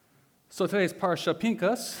So today's Parsha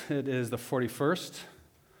Phinchas. It is the 41st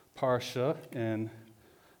Parsha in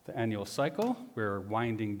the annual cycle. We're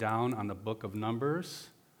winding down on the book of Numbers.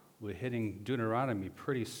 We're hitting Deuteronomy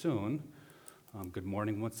pretty soon. Good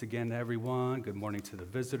morning once again to everyone. Good morning to the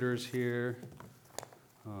visitors here.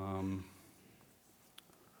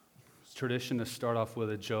 It's tradition to start off with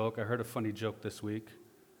a joke. I heard a funny joke this week.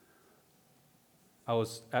 I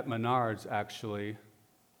was at Menards, actually,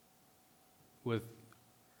 with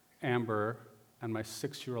Amber and my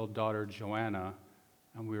 6-year-old daughter, Joanna,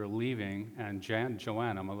 and we were leaving, and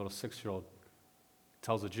Joanna, my little 6-year-old,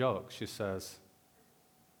 tells a joke. She says,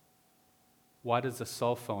 "Why does a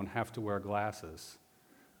cell phone have to wear glasses?"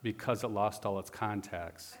 "Because it lost all its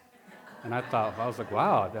contacts." And I was like,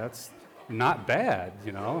 wow, that's not bad,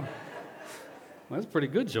 you know. Well, that's pretty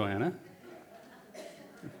good, Joanna.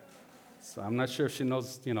 So I'm not sure if she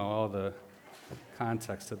knows, all the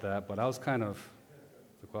context of that, but I was kind of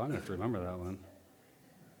like, well, I'm going to have to remember that one.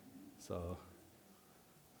 So,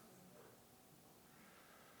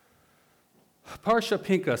 Parsha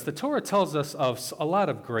Phinchas, the Torah tells us of a lot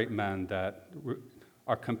of great men that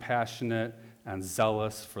are compassionate and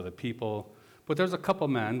zealous for the people, but there's a couple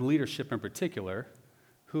men, leadership in particular,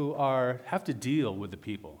 who have to deal with the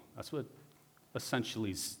people. That's what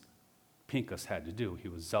essentially Phinchas had to do. He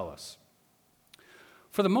was zealous.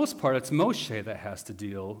 For the most part, it's Moshe that has to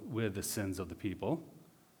deal with the sins of the people.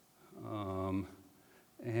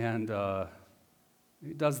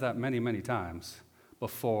 He does that many, many times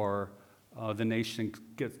before the nation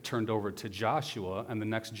gets turned over to Joshua and the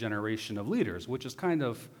next generation of leaders, which is kind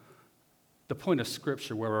of the point of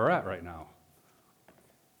Scripture where we're at right now.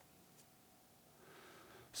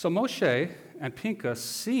 So Moshe and Phinchas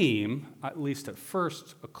seem, at least at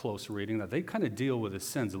first a close reading, that they kind of deal with his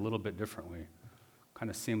sins a little bit differently. Kind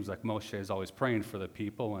of seems like Moshe is always praying for the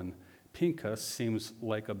people, and Phinchas seems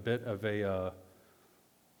like a bit of a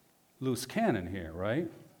loose cannon here,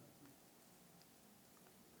 right?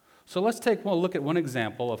 So let's take one look at one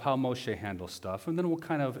example of how Moshe handles stuff, and then we'll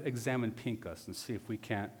kind of examine Phinchas and see if we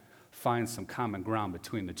can't find some common ground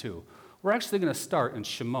between the two. We're actually going to start in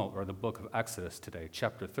Shemot, or the book of Exodus today,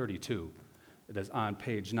 chapter 32. It is on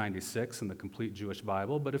page 96 in the Complete Jewish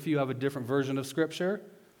Bible, but if you have a different version of Scripture,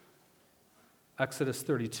 Exodus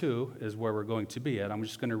 32 is where we're going to be at. I'm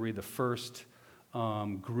just going to read the first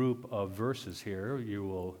group of verses here. You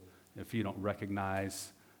will, if you don't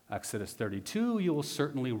recognize Exodus 32, you will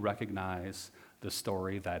certainly recognize the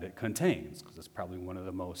story that it contains, because it's probably one of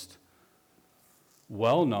the most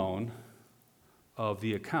well-known of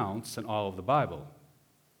the accounts in all of the Bible.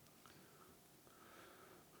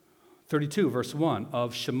 32, verse 1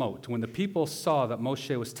 of Shemot. When the people saw that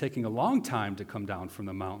Moshe was taking a long time to come down from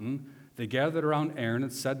the mountain, they gathered around Aaron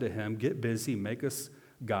and said to him, "Get busy, make us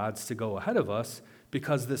gods to go ahead of us,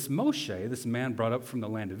 because this Moshe, this man brought up from the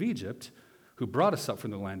land of Egypt, who brought us up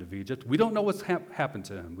from the land of Egypt, we don't know what's happened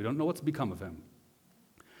to him. We don't know what's become of him."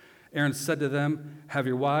 Aaron said to them, "Have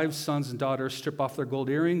your wives, sons, and daughters strip off their gold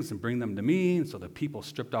earrings and bring them to me." And so the people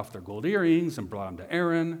stripped off their gold earrings and brought them to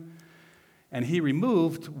Aaron. And he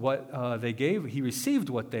removed what they gave. He received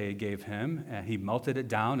what they gave him, and he melted it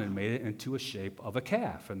down and made it into a shape of a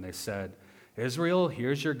calf. And they said, "Israel,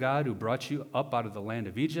 here's your God who brought you up out of the land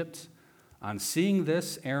of Egypt." On seeing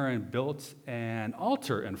this, Aaron built an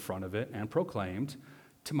altar in front of it and proclaimed,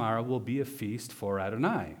 "Tomorrow will be a feast for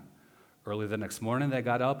Adonai." Early the next morning, they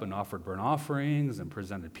got up and offered burnt offerings and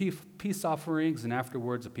presented peace offerings, and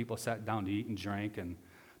afterwards the people sat down to eat and drink, and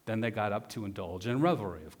then they got up to indulge in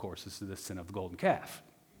revelry. Of course, this is the sin of the golden calf.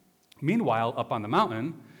 Meanwhile, up on the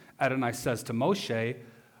mountain, Adonai says to Moshe,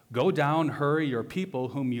 "Go down, hurry, your people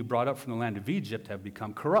whom you brought up from the land of Egypt have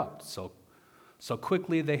become corrupt. So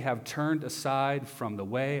quickly they have turned aside from the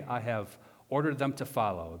way I have ordered them to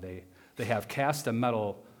follow. They have cast a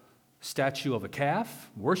metal statue of a calf,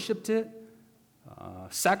 worshipped it,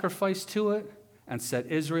 sacrificed to it, and said,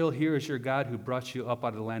 'Israel, here is your God who brought you up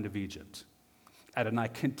out of the land of Egypt.'" Adonai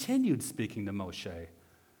continued speaking to Moshe,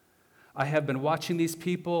 "I have been watching these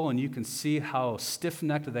people, and you can see how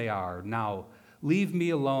stiff-necked they are. Now leave me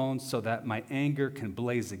alone so that my anger can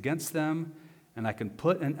blaze against them, and I can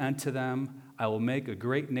put an end to them. I will make a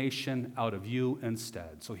great nation out of you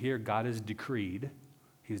instead." So here God has decreed,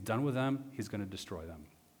 he's done with them, he's going to destroy them.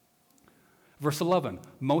 Verse 11,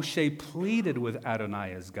 Moshe pleaded with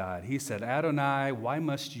Adonai as God. He said, "Adonai, why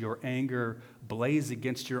must your anger blaze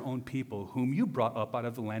against your own people, whom you brought up out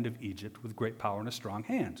of the land of Egypt with great power and a strong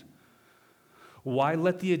hand? Why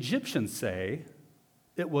let the Egyptians say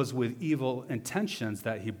it was with evil intentions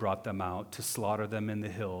that he brought them out to slaughter them in the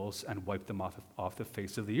hills and wipe them off the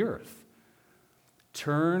face of the earth?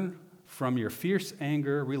 Turn from your fierce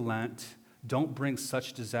anger, relent. Don't bring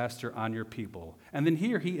such disaster on your people. And then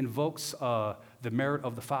here he invokes the merit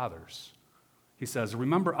of the fathers. He says,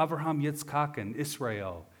 remember Abraham, Yitzchak, and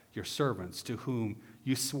Israel, your servants, to whom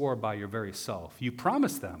you swore by your very self. You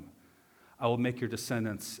promised them, I will make your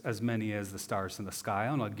descendants as many as the stars in the sky,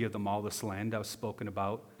 and I'll give them all this land I've spoken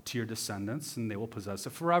about to your descendants, and they will possess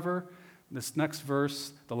it forever. This next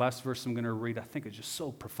verse, the last verse I'm going to read, I think is just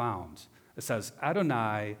so profound. It says,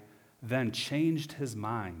 Adonai then changed his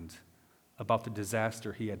mind about the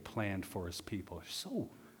disaster he had planned for his people. It's so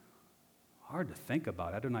hard to think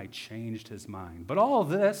about. Adonai changed his mind. But all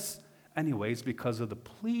this, anyways, because of the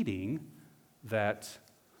pleading that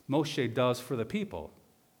Moshe does for the people.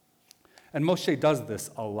 And Moshe does this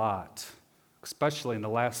a lot, especially in the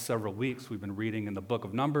last several weeks. We've been reading in the book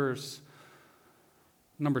of Numbers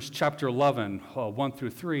chapter 11, 1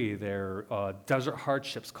 through 3, their desert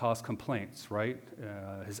hardships cause complaints, right?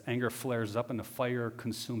 His anger flares up and the fire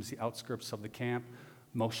consumes the outskirts of the camp.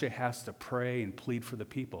 Moshe has to pray and plead for the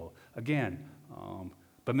people. Again,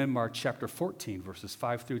 Bamidbar chapter 14, verses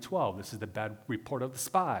 5 through 12. This is the bad report of the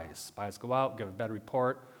spies. Spies go out, give a bad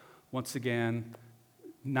report. Once again,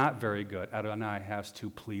 not very good. Adonai has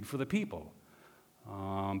to plead for the people.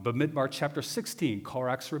 Bamidbar chapter 16,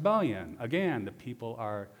 Korach's rebellion. Again, the people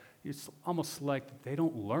it's almost like they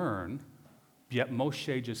don't learn, yet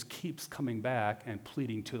Moshe just keeps coming back and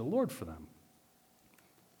pleading to the Lord for them.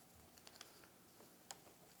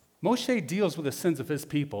 Moshe deals with the sins of his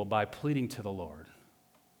people by pleading to the Lord.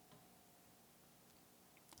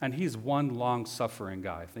 And he's one long-suffering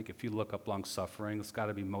guy. I think if you look up long-suffering, it's got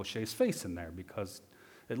to be Moshe's face in there because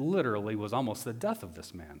it literally was almost the death of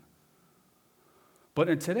this man. But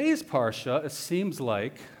in today's parsha, it seems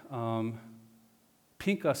like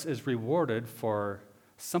Phinchas is rewarded for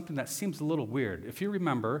something that seems a little weird. If you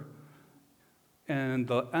remember, in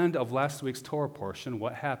the end of last week's Torah portion,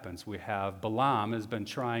 what happens? We have Balaam has been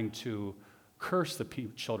trying to curse the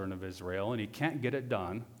children of Israel, and he can't get it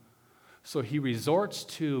done. So he resorts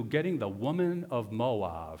to getting the woman of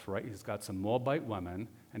Moab, right? He's got some Moabite women,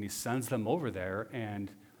 and he sends them over there, and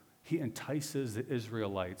he entices the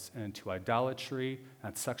Israelites into idolatry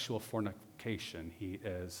and sexual fornication.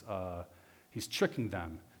 He's tricking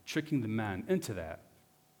them, tricking the men into that.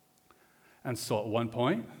 And so at one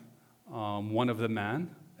point, one of the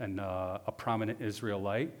men, and a prominent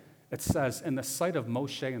Israelite, it says, in the sight of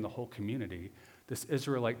Moshe and the whole community, this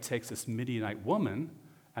Israelite takes this Midianite woman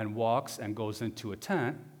and walks and goes into a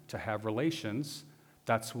tent to have relations.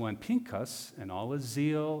 That's when Phinchas, in all his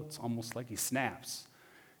zeal, it's almost like he snaps.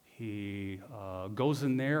 He goes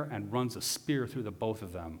in there and runs a spear through the both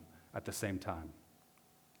of them at the same time.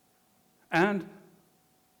 And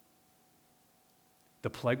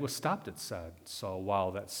the plague was stopped, it said. So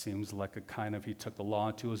while that seems like a kind of he took the law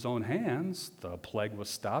into his own hands, the plague was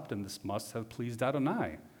stopped, and this must have pleased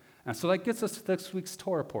Adonai. And so that gets us to this week's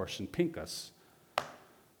Torah portion, Phinchas.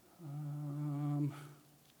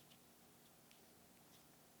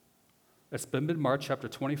 It's Bamidbar chapter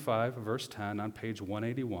 25, verse 10 on page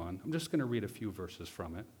 181. I'm just going to read a few verses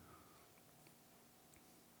from it.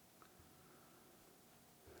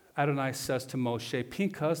 Adonai says to Moshe,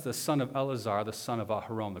 Phinchas, the son of Eleazar, the son of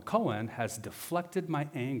Aharon, the Cohen, has deflected my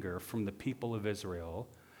anger from the people of Israel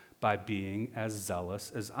by being as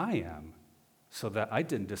zealous as I am, so that I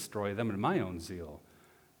didn't destroy them in my own zeal.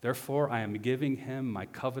 Therefore, I am giving him my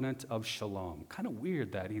covenant of shalom. Kind of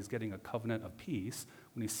weird that he's getting a covenant of peace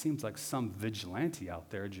when he seems like some vigilante out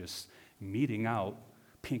there just meting out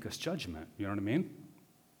Phinchas' judgment. You know what I mean?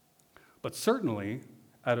 But certainly,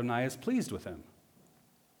 Adonai is pleased with him.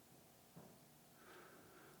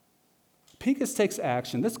 Phinchas takes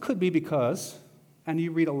action. This could be because, and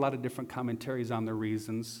you read a lot of different commentaries on the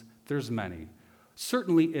reasons, there's many.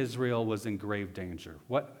 Certainly, Israel was in grave danger.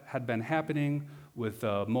 What had been happening with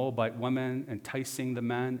Moabite women enticing the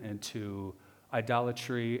men into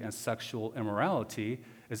idolatry and sexual immorality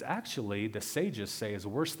is actually, the sages say, is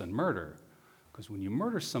worse than murder. Because when you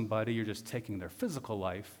murder somebody, you're just taking their physical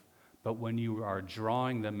life. But when you are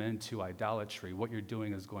drawing them into idolatry, what you're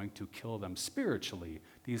doing is going to kill them spiritually.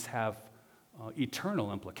 These have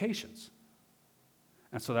eternal implications.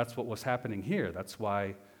 And so that's what was happening here. That's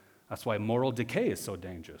why moral decay is so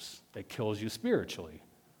dangerous. It kills you spiritually.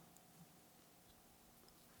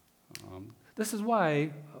 This is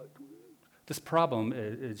why this problem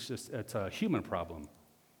it's a human problem.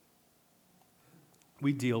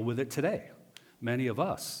 We deal with it today. Many of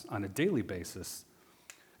us, on a daily basis,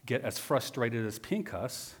 get as frustrated as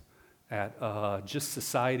Phinchas at just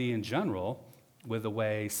society in general with the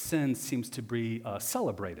way sin seems to be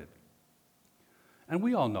celebrated. And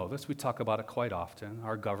we all know this. We talk about it quite often.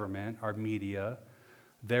 Our government, our media,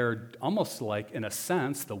 they're almost like, in a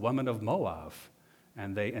sense, the women of Moab.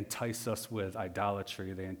 And they entice us with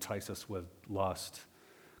idolatry. They entice us with lust,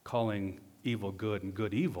 calling evil good and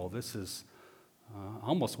good evil. This is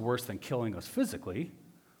almost worse than killing us physically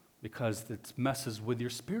because it messes with your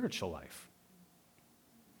spiritual life.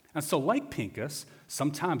 And so like Phinchas,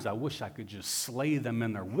 sometimes I wish I could just slay them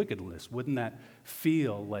in their wickedness. Wouldn't that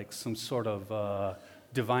feel like some sort of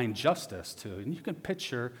divine justice too? And you can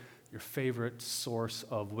picture your favorite source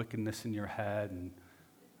of wickedness in your head, and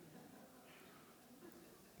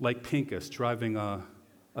like Phinchas driving a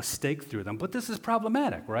stake through them. But this is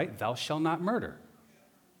problematic, right? Thou shalt not murder.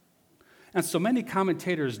 And so many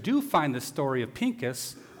commentators do find the story of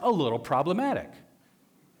Phinchas a little problematic.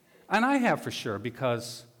 And I have for sure,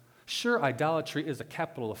 because sure, idolatry is a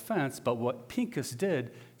capital offense, but what Phinchas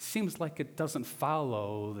did seems like it doesn't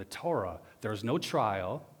follow the Torah. There's no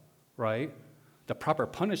trial, right? The proper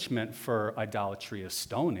punishment for idolatry is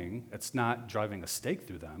stoning. It's not driving a stake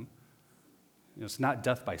through them. It's not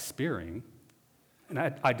death by spearing. And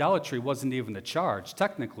idolatry wasn't even the charge.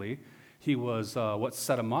 Technically, he was, what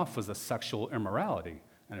set him off was a sexual immorality.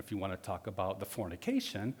 And if you want to talk about the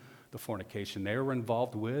fornication they were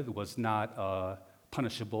involved with was not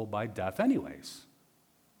punishable by death anyways.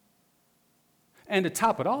 And to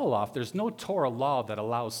top it all off, there's no Torah law that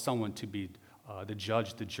allows someone to be the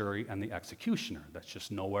judge, the jury, and the executioner. That's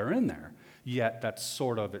just nowhere in there. Yet that's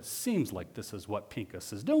sort of, it seems like this is what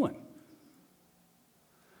Phinchas is doing.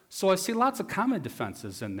 So I see lots of common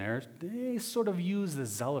defenses in there. They sort of use the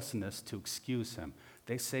zealousness to excuse him.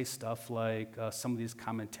 They say stuff like, some of these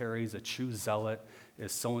commentaries, a true zealot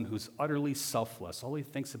is someone who's utterly selfless. All he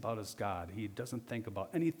thinks about is God. He doesn't think about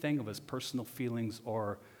anything of his personal feelings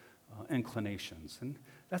or inclinations. And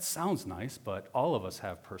that sounds nice, but all of us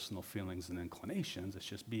have personal feelings and inclinations. It's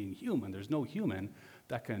just being human. There's no human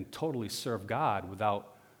that can totally serve God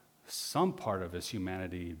without some part of his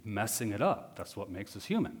humanity messing it up. That's what makes us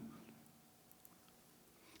human.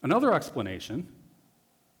 Another explanation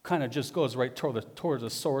kind of just goes right towards the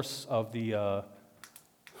source of the,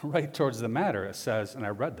 right towards the matter. It says, and I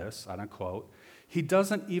read this, I don't quote, he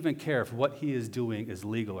doesn't even care if what he is doing is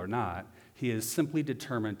legal or not. He is simply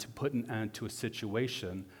determined to put an end to a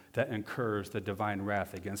situation that incurs the divine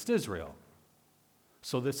wrath against Israel.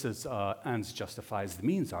 So this is ends justifies the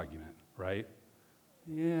means argument, right?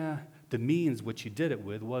 Yeah, the means which you did it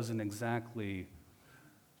with wasn't exactly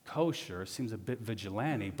kosher. It seems a bit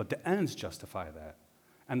vigilante, but the ends justify that.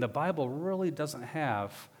 And the Bible really doesn't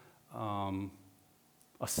have a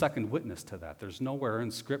second witness to that. There's nowhere in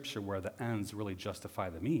Scripture where the ends really justify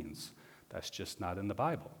the means. That's just not in the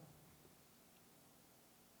Bible.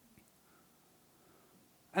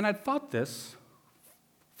 And I'd thought this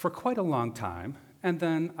for quite a long time, and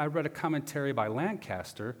then I read a commentary by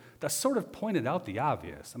Lancaster that sort of pointed out the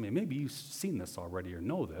obvious. I mean, maybe you've seen this already or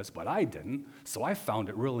know this, but I didn't, so I found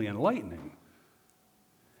it really enlightening.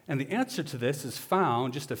 And the answer to this is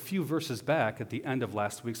found just a few verses back at the end of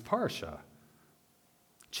last week's parsha.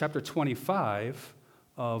 Chapter 25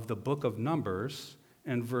 of the book of Numbers,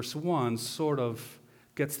 and verse 1 sort of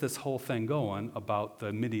gets this whole thing going about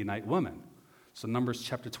the Midianite women. So Numbers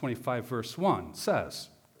chapter 25, verse 1 says,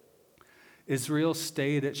 Israel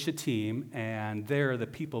stayed at Shittim, and there the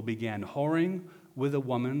people began whoring with the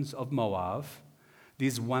women of Moab.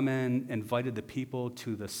 These women invited the people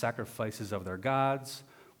to the sacrifices of their gods,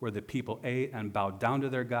 where the people ate and bowed down to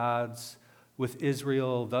their gods. With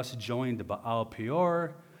Israel thus joined to Baal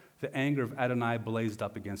Peor, the anger of Adonai blazed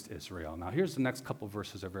up against Israel. Now here's the next couple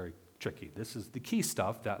verses are very tricky. This is the key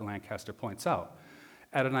stuff that Lancaster points out.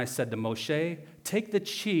 Adonai said to Moshe, take the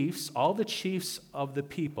chiefs, all the chiefs of the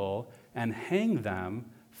people, and hang them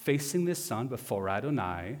facing the sun before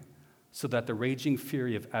Adonai, so that the raging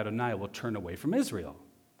fury of Adonai will turn away from Israel.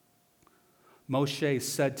 Moshe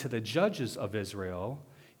said to the judges of Israel,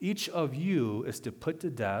 each of you is to put to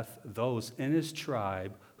death those in his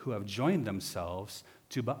tribe who have joined themselves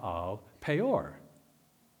to Baal Peor.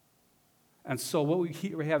 And so what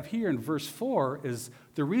we have here in verse 4 is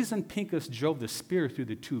the reason Phinchas drove the spear through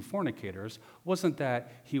the two fornicators wasn't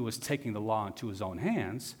that he was taking the law into his own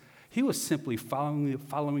hands. He was simply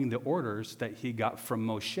following the orders that he got from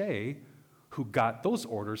Moshe, who got those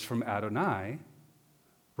orders from Adonai,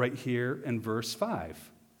 right here in verse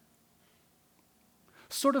 5.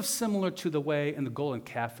 Sort of similar to the way in the golden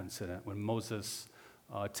calf incident when Moses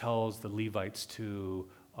tells the Levites to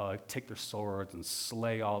take their swords and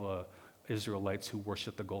slay all the Israelites who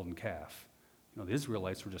worship the golden calf. You know, the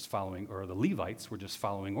Israelites were just following, or the Levites were just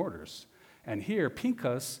following orders. And here,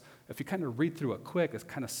 Phinchas, if you kind of read through it quick, it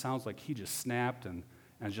kind of sounds like he just snapped and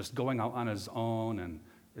is just going out on his own and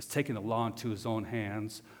is taking the law into his own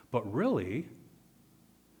hands. But really,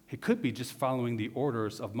 he could be just following the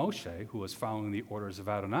orders of Moshe, who was following the orders of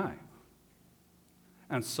Adonai.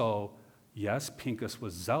 And so, yes, Phinchas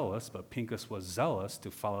was zealous, but Phinchas was zealous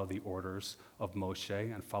to follow the orders of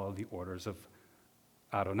Moshe and follow the orders of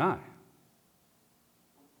Adonai.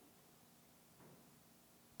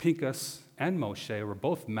 Phinchas and Moshe were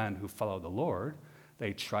both men who followed the Lord.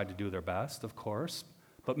 They tried to do their best, of course,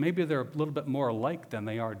 but maybe they're a little bit more alike than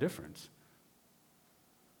they are different.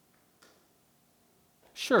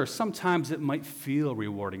 Sure, sometimes it might feel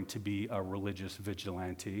rewarding to be a religious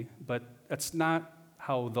vigilante, but that's not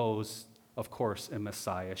how those, of course, in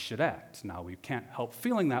Messiah should act. Now, we can't help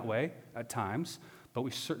feeling that way at times, but we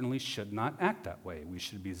certainly should not act that way. We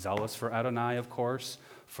should be zealous for Adonai, of course,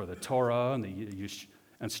 for the Torah and the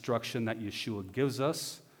instruction that Yeshua gives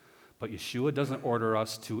us. But Yeshua doesn't order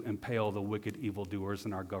us to impale the wicked evildoers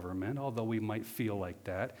in our government, although we might feel like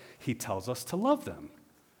that. He tells us to love them.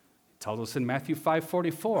 He tells us in Matthew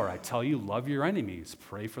 5:44, I tell you, love your enemies,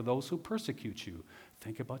 pray for those who persecute you.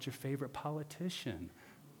 Think about your favorite politician.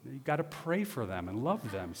 You got to pray for them and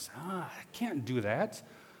love them. I can't do that.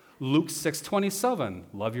 Luke 6:27,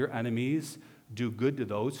 love your enemies, do good to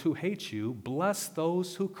those who hate you, bless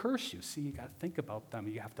those who curse you. See, you got to think about them.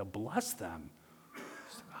 You have to bless them.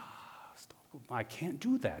 I can't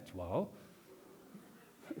do that. Well,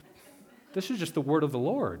 this is just the word of the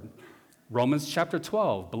Lord. Romans chapter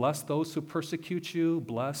 12, bless those who persecute you,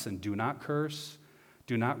 bless and do not curse.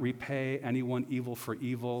 Do not repay anyone evil for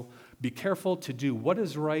evil. Be careful to do what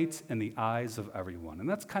is right in the eyes of everyone. And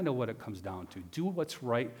that's kind of what it comes down to. Do what's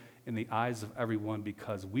right in the eyes of everyone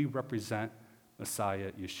because we represent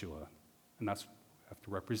Messiah Yeshua. And that's what we have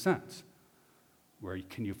to represent. Where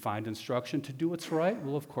can you find instruction to do what's right?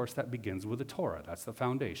 Well, of course, that begins with the Torah. That's the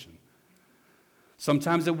foundation.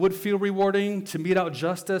 Sometimes it would feel rewarding to mete out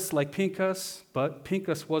justice like Phinchas, but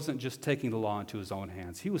Phinchas wasn't just taking the law into his own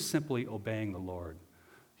hands. He was simply obeying the Lord.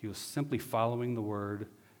 He was simply following the word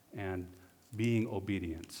and being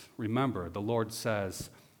obedient. Remember, the Lord says,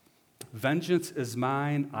 vengeance is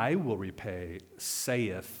mine, I will repay,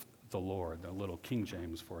 saith the Lord. A little King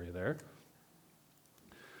James for you there.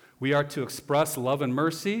 We are to express love and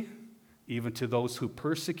mercy, even to those who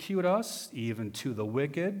persecute us, even to the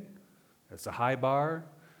wicked. It's a high bar.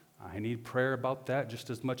 I need prayer about that just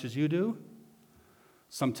as much as you do.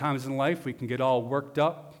 Sometimes in life we can get all worked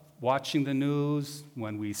up watching the news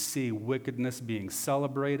when we see wickedness being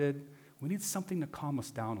celebrated. We need something to calm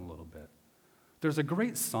us down a little bit. There's a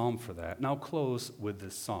great psalm for that, and I'll close with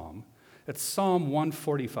this psalm. It's Psalm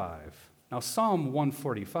 145. Now, Psalm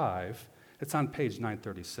 145, it's on page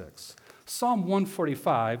 936. Psalm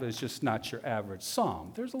 145 is just not your average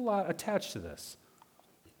psalm. There's a lot attached to this.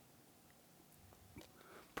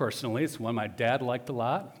 Personally, it's one my dad liked a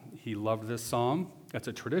lot. He loved this psalm. It's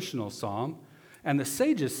a traditional psalm. And the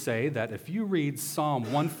sages say that if you read Psalm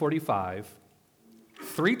 145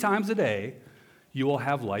 3 times a day, you will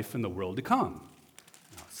have life in the world to come.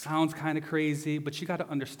 Now, it sounds kind of crazy, but you got to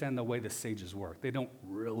understand the way the sages work. They don't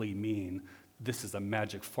really mean this is a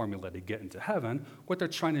magic formula to get into heaven. What they're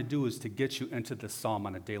trying to do is to get you into this psalm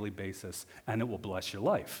on a daily basis, and it will bless your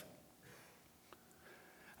life.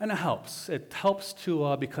 And it helps. It helps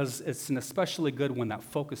to because it's an especially good one that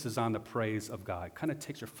focuses on the praise of God. It kind of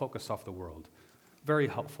takes your focus off the world. Very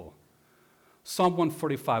helpful. Psalm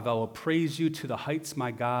 145, I will praise you to the heights,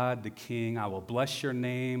 my God, the King. I will bless your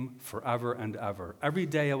name forever and ever. Every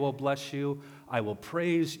day I will bless you. I will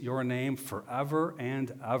praise your name forever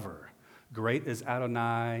and ever. Great is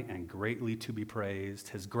Adonai and greatly to be praised.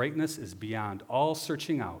 His greatness is beyond all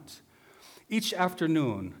searching out. Each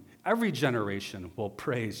afternoon, every generation will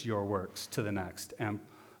praise your works to the next and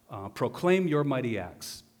proclaim your mighty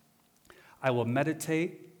acts. I will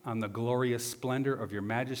meditate on the glorious splendor of your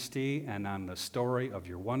majesty and on the story of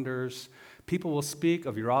your wonders. People will speak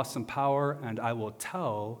of your awesome power, and I will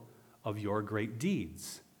tell of your great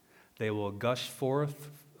deeds. They will gush forth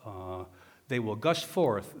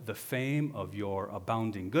the fame of your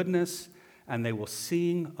abounding goodness, and they will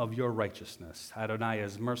sing of your righteousness. Adonai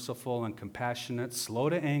is merciful and compassionate, slow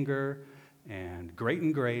to anger, and great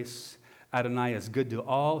in grace. Adonai is good to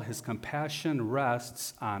all. His compassion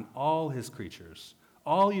rests on all his creatures.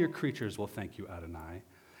 All your creatures will thank you, Adonai,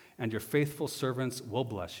 and your faithful servants will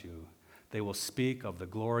bless you. They will speak of the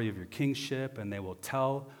glory of your kingship, and they will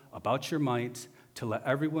tell about your might to let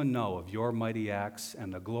everyone know of your mighty acts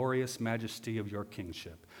and the glorious majesty of your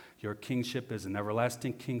kingship. Your kingship is an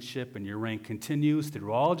everlasting kingship, and your reign continues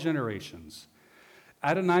through all generations.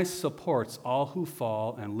 Adonai supports all who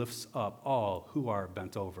fall and lifts up all who are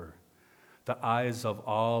bent over. The eyes of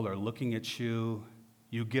all are looking at you.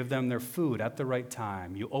 You give them their food at the right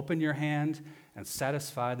time. You open your hand and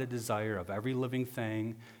satisfy the desire of every living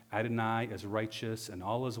thing. Adonai is righteous in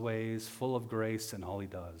all his ways, full of grace in all he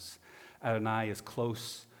does. Adonai is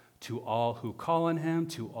close to all who call on him,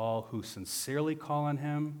 to all who sincerely call on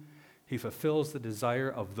him. He fulfills the desire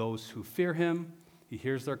of those who fear him. He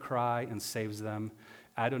hears their cry and saves them.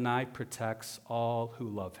 Adonai protects all who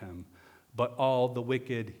love him, but all the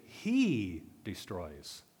wicked he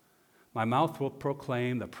destroys. My mouth will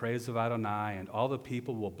proclaim the praise of Adonai, and all the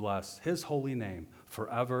people will bless his holy name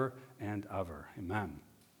forever and ever. Amen.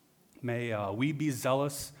 May we be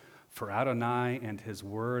zealous for Adonai and his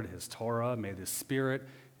word, his Torah. May the Spirit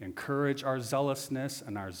encourage our zealousness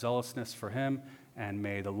and our zealousness for him, and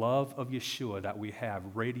may the love of Yeshua that we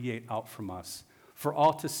have radiate out from us for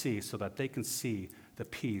all to see, so that they can see the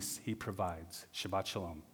peace he provides. Shabbat shalom.